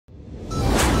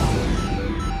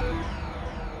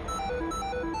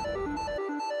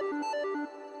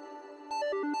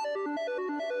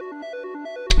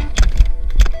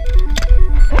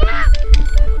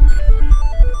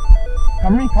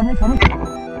Cover me.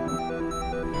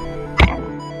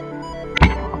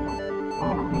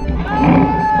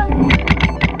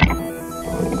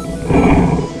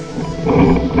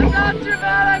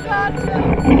 I got you!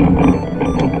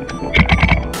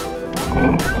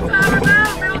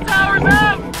 Middle tower's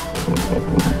out!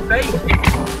 Bait!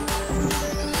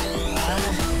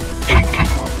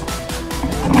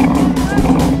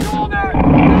 Shoulder!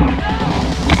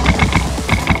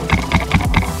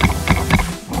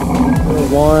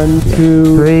 1,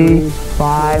 2, 3,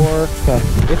 5. Okay.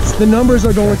 It's the numbers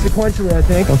are going sequentially, I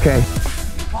think. Okay.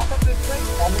 Pop up this way,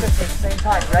 I'll do this at the same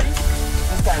time. Ready?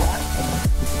 This guy, 1.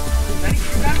 Ready?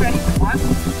 You're not ready. 1, 2,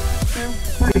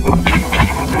 3.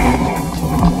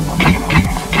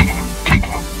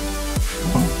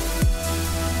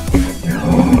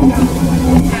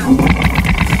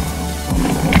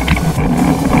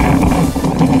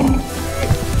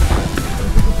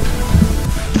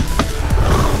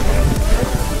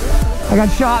 I got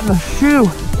shot in the shoe.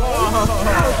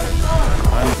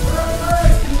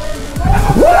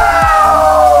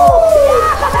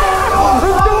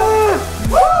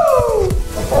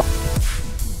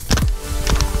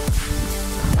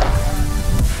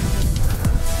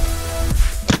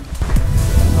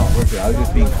 I was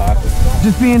just being cautious.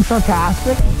 Just being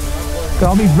sarcastic. Got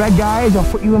all these red guys, I'll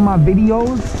put you in my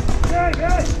videos. Hey!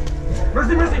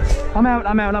 Mercy! I'm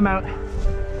out.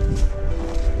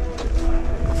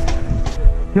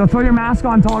 Yo, throw your mask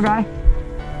on, tall guy.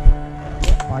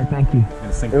 Alright, thank you.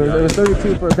 It was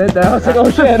 32 for a bit there. I was like, oh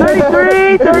shit.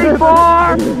 33,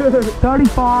 34,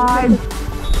 35.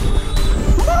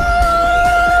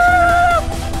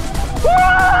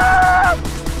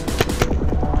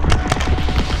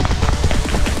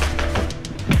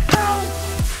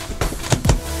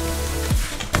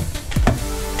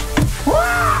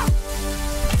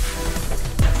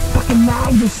 Fucking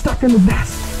mags are stuck in the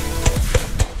vest.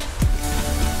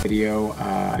 Video.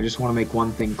 I just want to make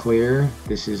one thing clear.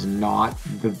 This is not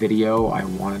the video I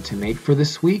wanted to make for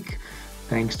this week.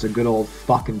 Thanks to good old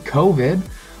fucking COVID,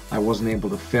 I wasn't able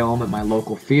to film at my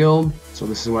local field, so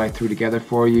this is what I threw together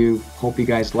for you. Hope you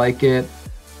guys like it.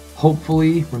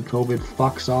 Hopefully, when COVID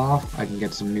fucks off, I can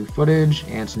get some new footage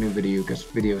and some new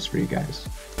videos for you guys.